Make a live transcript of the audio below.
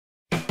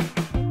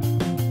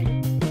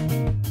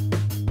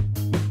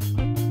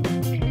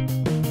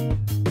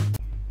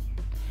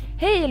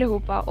Hej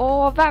allihopa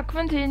och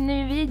välkommen till en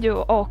ny video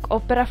och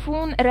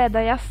operation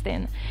Rädda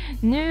Justin.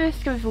 Nu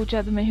ska vi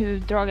fortsätta med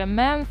huvuduppdragen,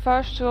 men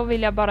först så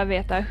vill jag bara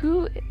veta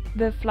who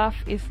the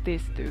fluff is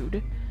this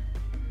dude?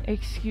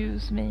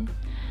 Excuse me.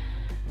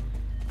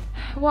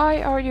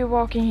 Why are you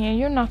walking here?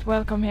 You're not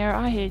welcome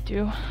here. I hate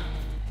you.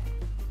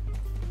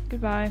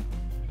 Goodbye.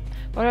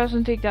 Var det jag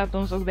som tyckte att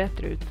de såg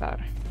bättre ut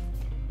för?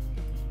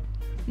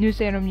 Nu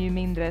ser de ju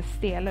mindre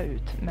stela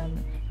ut, men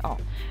ja.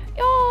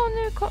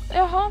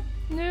 Ja,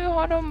 nu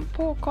har de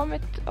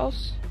påkommit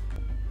oss.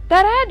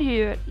 Där är det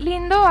ju!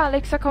 Linda och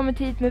Alex har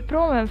kommit hit med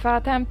promen för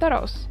att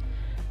hämta oss.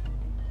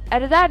 Är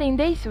det där din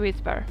Daisy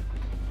Whisper?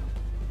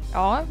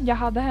 Ja, jag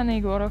hade henne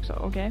igår också,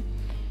 okej.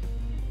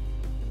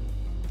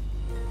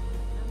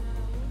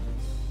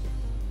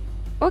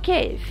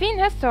 Okej, fin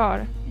häst du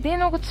har. Det är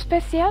något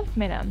speciellt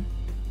med den.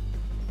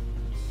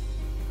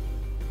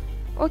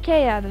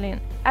 Okej, Adeline.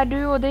 Är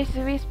du och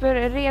Daisy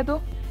Whisper redo?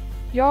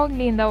 Jag,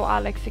 Linda och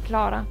Alex är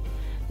klara.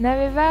 När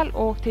vi väl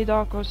åkt till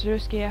Darkos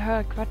ruskiga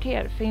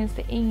högkvarter finns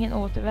det ingen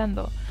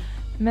återvändo.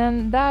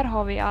 Men där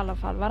har vi i alla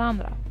fall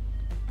varandra.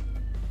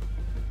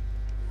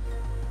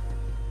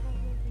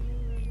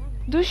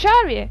 Då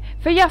kör vi!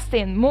 För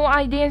Justin, må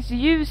idéns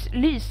ljus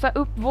lysa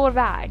upp vår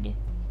väg.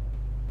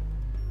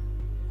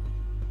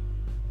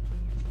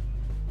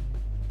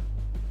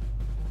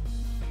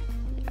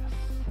 Yes.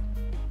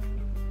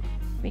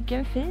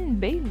 Vilken fin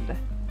bild.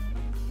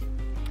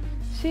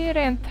 Ser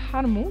rent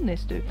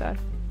harmoniskt ut där.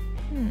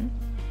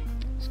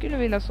 Skulle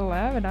vilja sova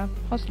över där.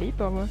 Ha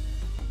sleepover.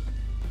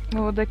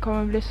 Och det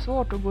kommer bli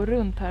svårt att gå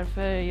runt här,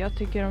 för jag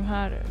tycker de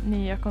här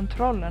nya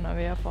kontrollerna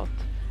vi har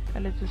fått är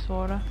lite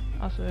svåra.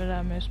 Alltså det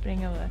där med att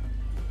springa där.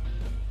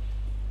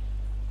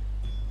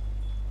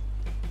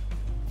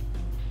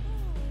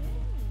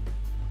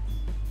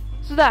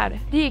 Sådär,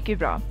 det gick ju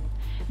bra.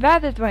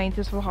 Vädret var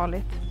inte så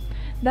farligt.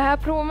 De här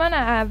promarna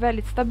är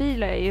väldigt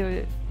stabila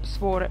i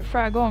svår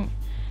sjögång.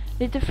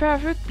 Lite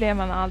sjösjuk blev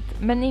man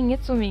allt, men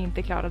inget som vi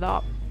inte klarade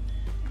av.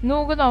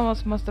 Någon av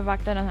oss måste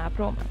vakta den här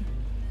promen.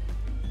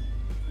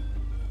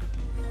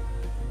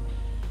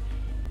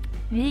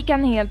 Vi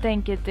kan helt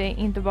enkelt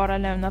inte bara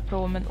lämna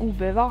promen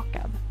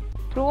obevakad.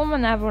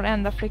 Promen är vår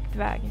enda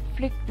flyktväg.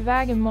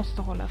 Flyktvägen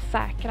måste hållas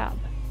säkrad.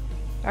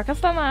 Jag kan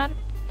stanna här.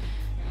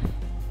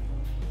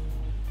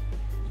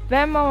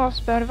 Vem av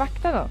oss bör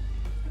vakta då?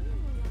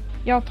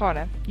 Jag tar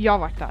det. Jag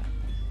vaktar.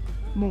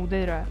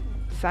 Modig rö.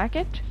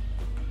 Säkert?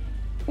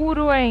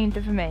 Oroa är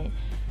inte för mig.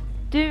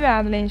 Du,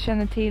 Adeline,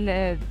 känner till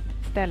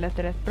stället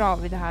rätt bra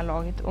vid det här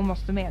laget och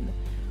måste med.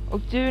 Och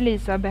du,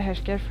 Lisa,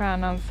 behärskar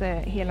stjärnans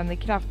helande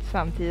kraft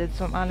samtidigt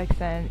som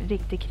Alex är en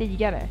riktig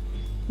krigare.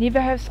 Ni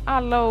behövs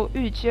alla och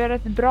utgör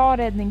ett bra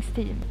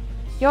räddningsteam.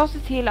 Jag ser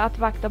till att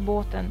vakta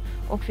båten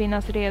och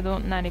finnas redo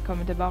när ni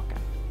kommer tillbaka.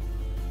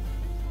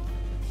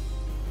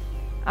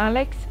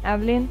 Alex,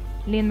 Adeline,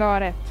 Linda har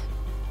rätt.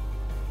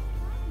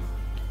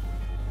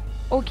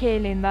 Okej,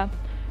 Linda.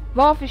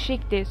 Var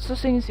försiktig så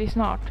syns vi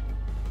snart.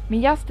 Med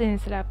Justin i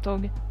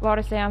släptåg,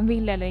 vare sig han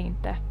vill eller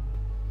inte.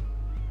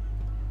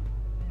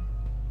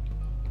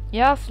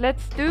 Yes,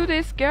 let's do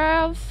this,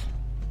 girls!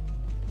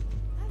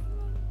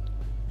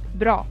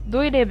 Bra,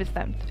 då är det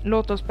bestämt.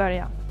 Låt oss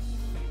börja.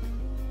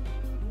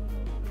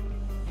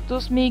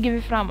 Då smyger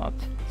vi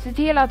framåt. Se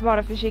till att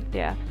vara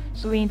försiktiga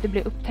så vi inte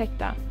blir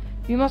upptäckta.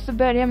 Vi måste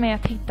börja med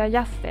att hitta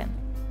Justin.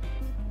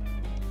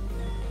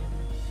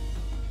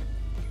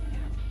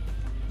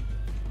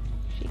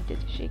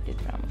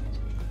 Försiktigt framåt.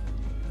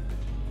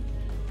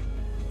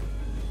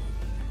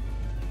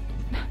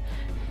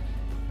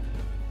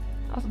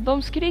 Alltså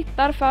de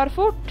skrittar för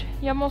fort.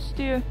 Jag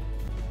måste ju...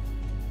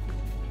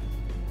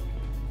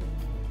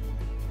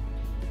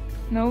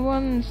 No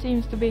one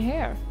seems to be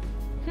here.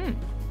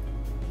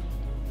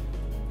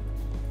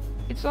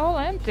 It's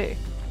all empty.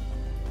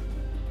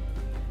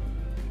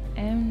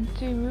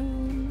 Empty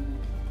room,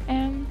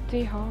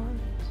 empty heart.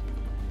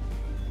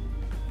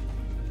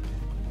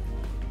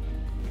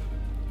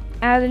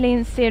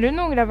 Adeline, ser du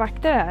några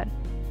vakter här?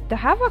 Det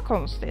här var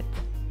konstigt.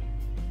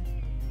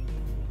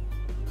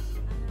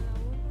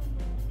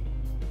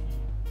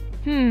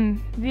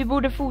 Vi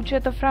borde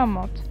fortsätta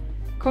framåt.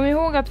 Kom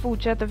ihåg att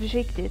fortsätta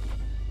försiktigt.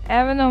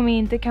 Även om vi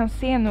inte kan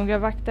se några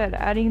vakter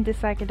är det inte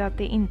säkert att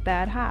det inte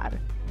är här.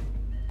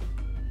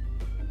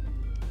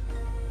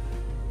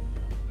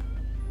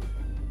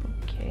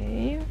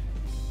 Okej.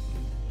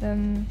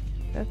 Then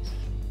let's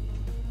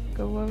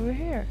go over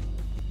here.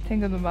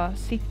 Tänk om de bara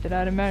sitter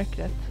där i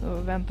mörkret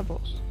och väntar på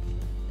oss.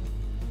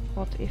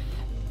 What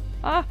if?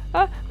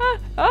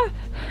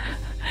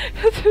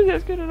 Jag trodde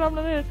jag skulle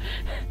ramla ner.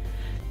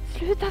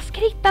 Sluta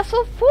skritta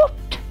så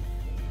fort!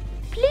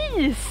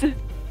 Please!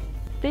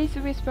 Daisy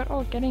Whisper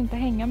orkar inte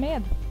hänga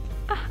med.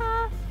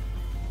 Aha!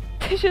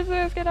 Det känns som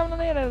jag ska ramla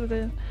ner hela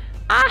tiden.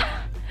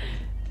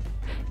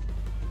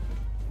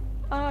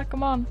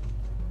 Come on.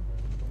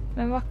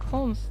 Men vad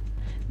konst.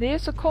 Det är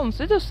så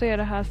konstigt att se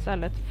det här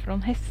stället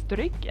från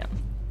hästryggen.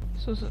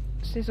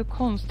 Ser så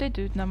konstigt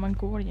ut när man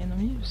går genom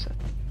ljuset.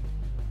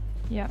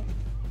 Ja.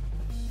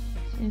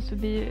 Seems to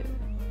be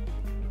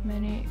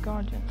many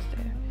guardians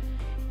there.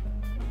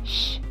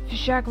 Shh,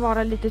 försök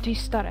vara lite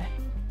tystare.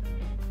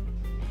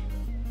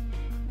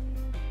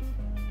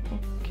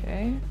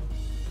 Okej.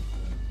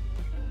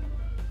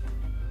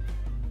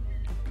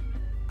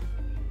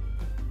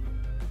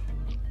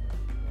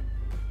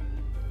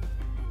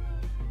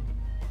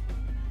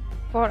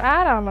 Var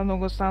är alla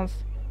någonstans?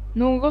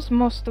 Något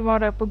måste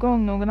vara på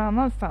gång någon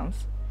annanstans.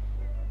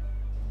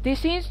 Det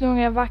syns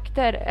några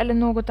vakter eller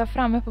något där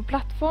framme på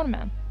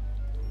plattformen.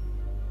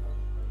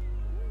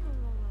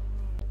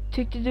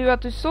 Tyckte du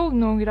att du såg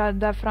några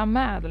där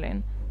framme,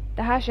 Adeline?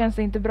 Det här känns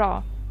inte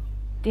bra.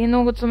 Det är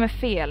något som är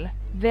fel.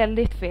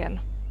 Väldigt fel.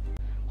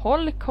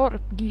 Håll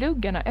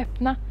korpgluggarna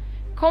öppna.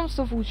 Kom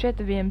så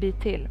fortsätter vi en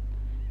bit till.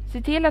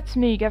 Se till att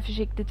smyga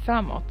försiktigt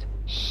framåt.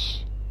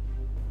 Shh.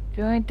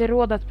 Vi har inte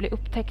råd att bli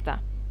upptäckta.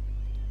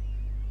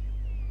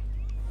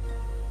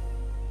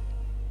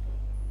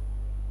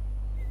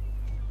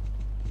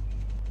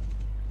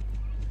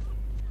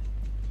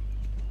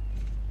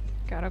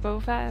 Gotta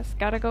go fast,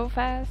 gotta go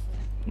fast.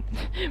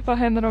 Vad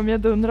händer om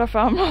jag dundrar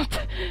framåt?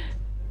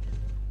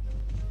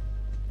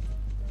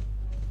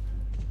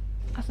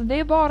 Alltså det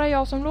är bara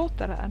jag som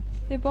låter här.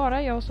 Det är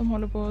bara jag som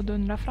håller på att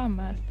dundra fram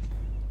här.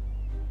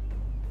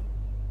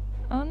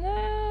 Oh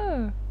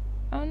no!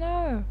 Oh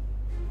no!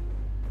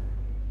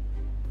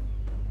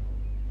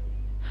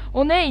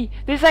 Åh nej!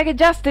 Det är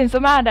säkert Justin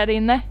som är där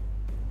inne.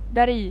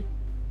 Där i.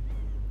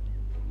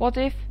 What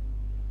if?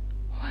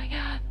 Oh my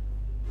god.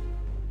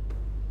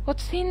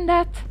 What's in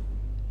that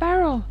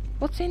barrel?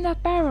 What's in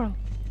that barrel?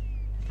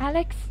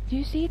 Alex, do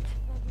you see it?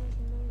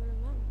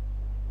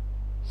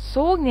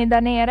 Såg ni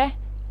där nere?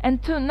 En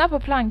tunna på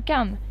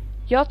plankan.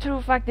 Jag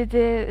tror faktiskt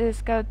det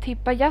ska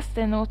tippa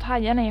Justin åt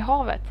hajarna i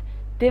havet.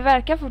 Det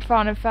verkar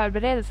fortfarande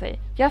förbereda sig.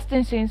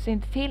 Justin syns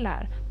inte till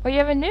här. Vad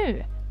gör vi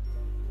nu?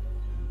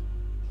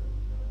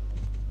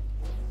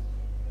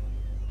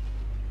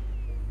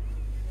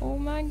 Oh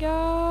my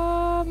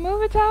god.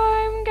 Movie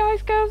time,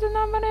 guys, girls and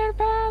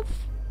non-binary.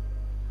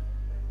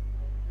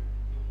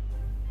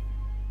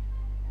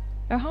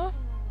 Jaha.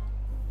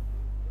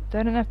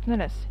 Dörren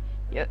öppnades.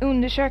 Jag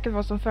undersöker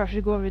vad som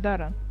försiggår vid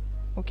dörren.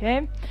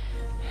 Okej.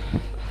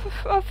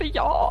 Varför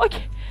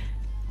jag?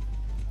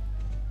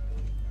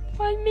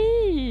 Why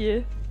me?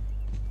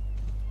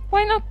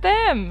 Why not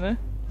them?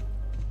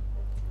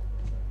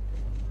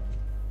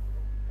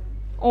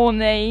 Åh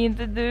nej,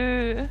 inte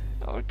du.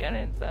 Jag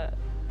orkar inte.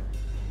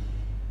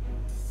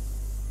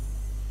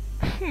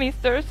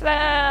 Mr.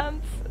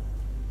 Sands.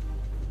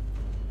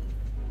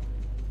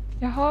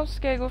 Jaha,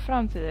 ska jag gå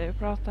fram till dig och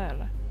prata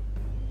eller?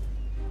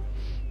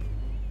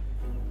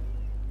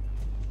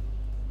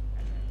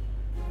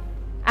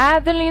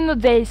 Adeline och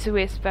Daisy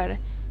Whisper.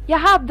 Jag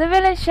hade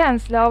väl en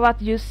känsla av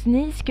att just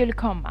ni skulle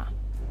komma.